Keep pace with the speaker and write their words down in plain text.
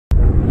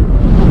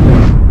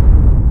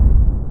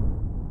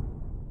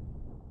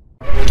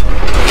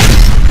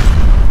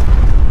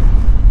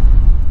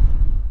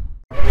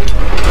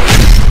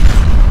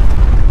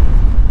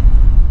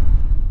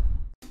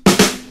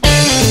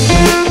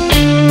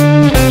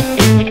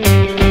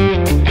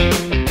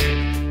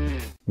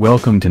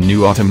welcome to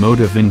New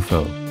Automotive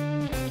Info.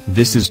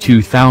 This is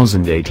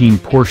 2018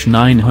 Porsche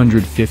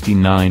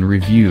 959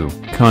 review.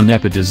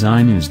 Canepa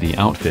Design is the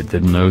outfit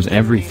that knows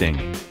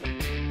everything.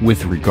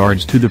 With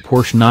regards to the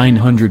Porsche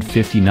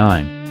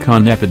 959,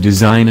 Canepa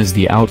Design is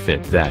the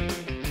outfit that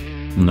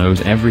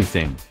knows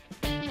everything.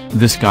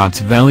 The Scotts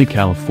Valley,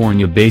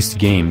 California-based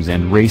games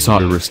and race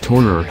auto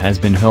restorer has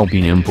been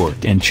helping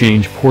import and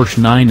change Porsche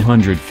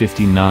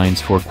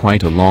 959s for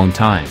quite a long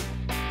time.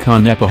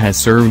 Canepa has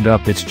served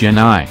up its Gen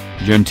I,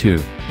 Gen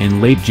II,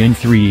 and late Gen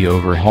 3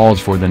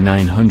 overhauls for the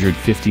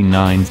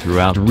 959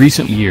 throughout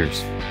recent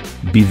years.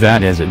 Be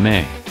that as it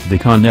may, the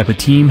Canepa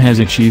team has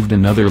achieved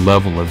another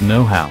level of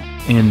know-how,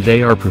 and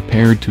they are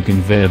prepared to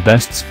convey a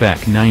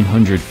best-spec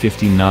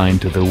 959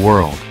 to the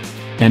world.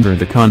 Enter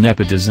the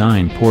Canepa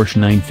Design Porsche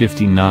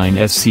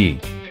 959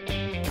 SC.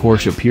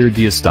 Porsche appeared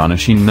the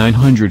astonishing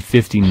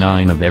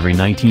 959 of every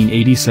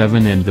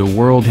 1987, and the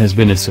world has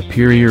been a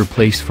superior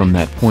place from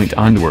that point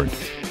onward.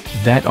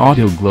 That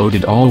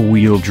auto-gloated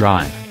all-wheel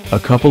drive, a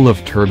couple of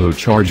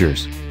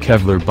turbochargers,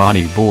 Kevlar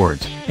body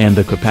boards, and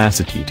the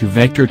capacity to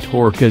vector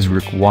torque as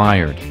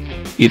required.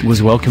 It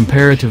was well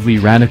comparatively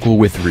radical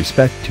with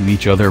respect to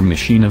each other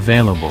machine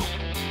available.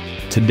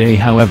 Today,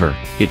 however,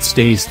 it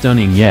stays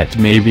stunning yet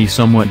may be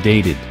somewhat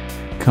dated.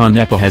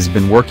 Canepa has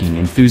been working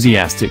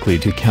enthusiastically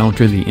to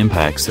counter the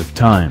impacts of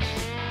time.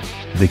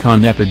 The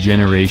Canepa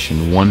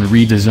Generation I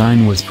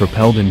redesign was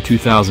propelled in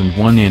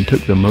 2001 and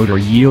took the motor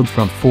yield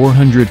from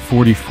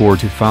 444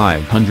 to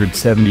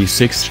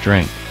 576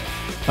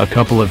 strength. A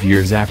couple of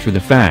years after the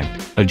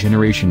fact, a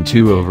Generation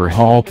II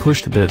overhaul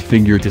pushed that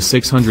figure to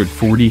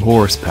 640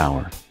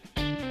 horsepower.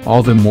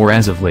 All the more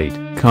as of late,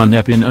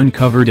 Canepa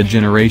uncovered a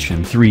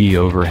Generation III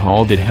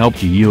overhaul that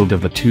helped yield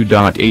of a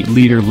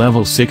 2.8-liter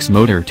level 6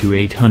 motor to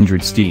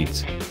 800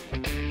 steeds.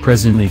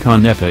 Presently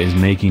Canepa is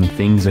making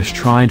things a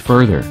stride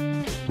further.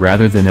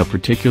 Rather than a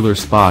particular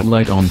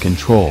spotlight on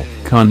control,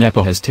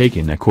 Canepa has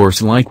taken a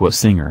course like what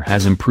Singer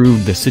has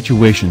improved the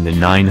situation the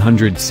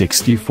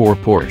 964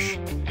 Porsche.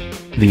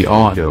 The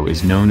auto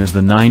is known as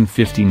the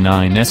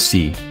 959 SC,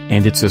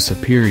 and it's a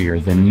superior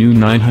than new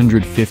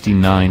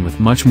 959 with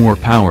much more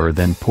power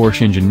than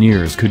Porsche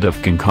engineers could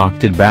have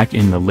concocted back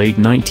in the late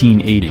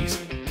 1980s.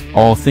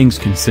 All things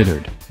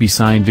considered,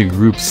 beside the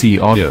Group C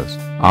autos,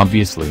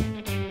 obviously.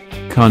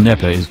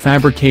 Canepa is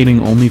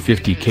fabricating only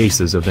 50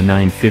 cases of the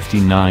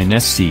 959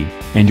 SC,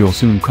 and you'll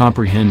soon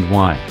comprehend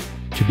why.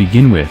 To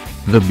begin with,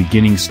 the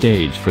beginning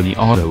stage for the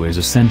auto is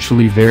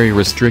essentially very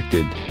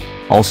restricted.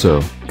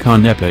 Also,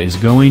 Canepa is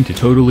going to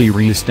totally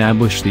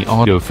re-establish the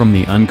auto from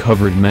the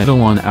uncovered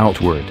metal on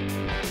outward.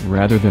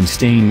 Rather than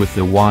staying with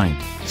the white,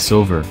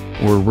 silver,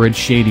 or red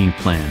shading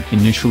plan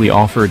initially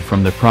offered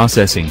from the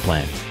processing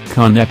plant,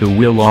 Canepa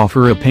will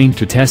offer a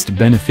paint-to-test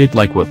benefit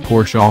like what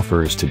Porsche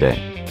offers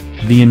today.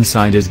 The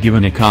inside is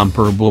given a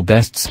comparable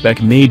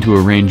best-spec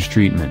made-to-arrange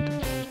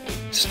treatment.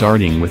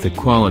 Starting with a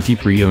quality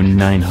pre-owned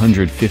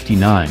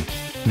 959,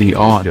 the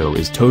auto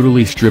is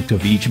totally stripped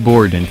of each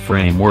board and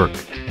framework,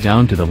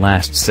 down to the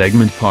last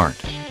segment part.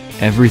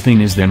 Everything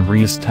is then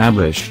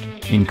re-established,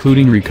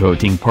 including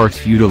recoating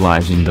parts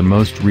utilizing the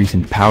most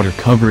recent powder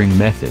covering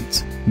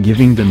methods,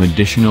 giving them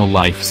additional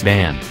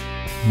lifespan.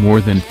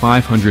 More than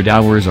 500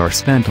 hours are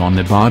spent on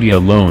the body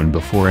alone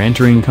before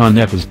entering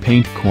Canepa's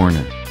paint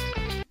corner.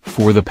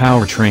 For the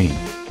powertrain,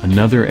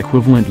 another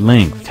equivalent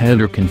length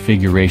header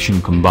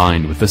configuration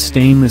combined with a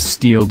stainless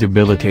steel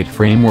debilitate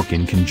framework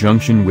in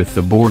conjunction with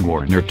the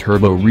BorgWarner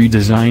turbo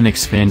redesign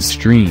expands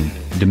stream,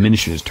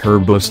 diminishes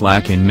turbo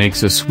slack and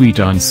makes a sweet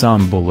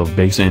ensemble of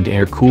bass and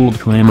air-cooled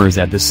clamors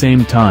at the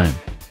same time.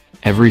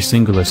 Every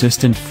single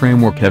assistant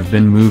framework have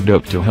been moved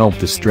up to help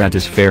the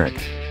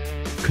stratospheric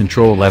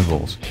control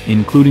levels,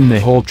 including the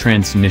whole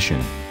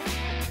transmission.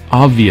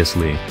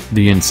 Obviously,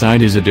 the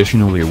inside is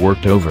additionally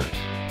worked over.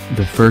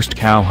 The first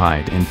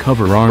cowhide and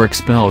cover are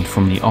expelled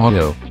from the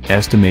auto,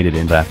 estimated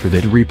and after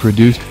that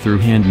reproduced through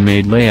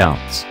handmade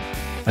layouts.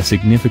 A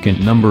significant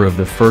number of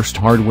the first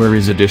hardware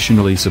is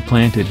additionally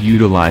supplanted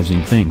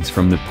utilizing things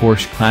from the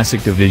Porsche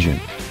Classic division.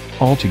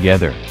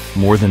 Altogether,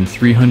 more than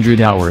 300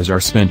 hours are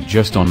spent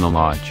just on the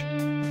lodge.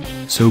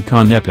 So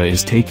Canepa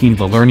is taking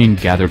the learning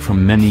gathered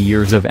from many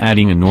years of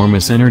adding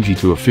enormous energy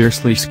to a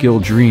fiercely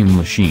skilled dream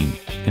machine,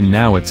 and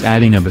now it's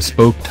adding a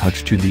bespoke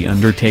touch to the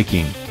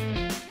undertaking.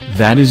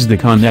 That is the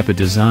Canepa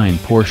Design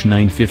Porsche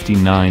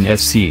 959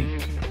 SC.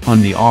 On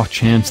the off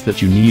chance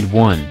that you need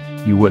one,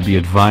 you would be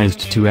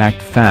advised to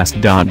act fast.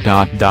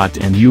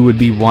 And you would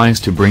be wise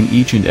to bring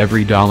each and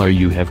every dollar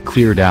you have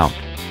cleared out.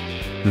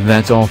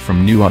 That's all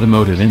from New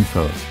Automotive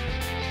Info.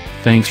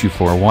 Thanks you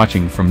for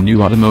watching from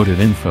New Automotive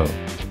Info.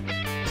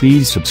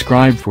 Please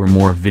subscribe for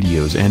more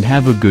videos and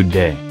have a good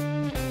day.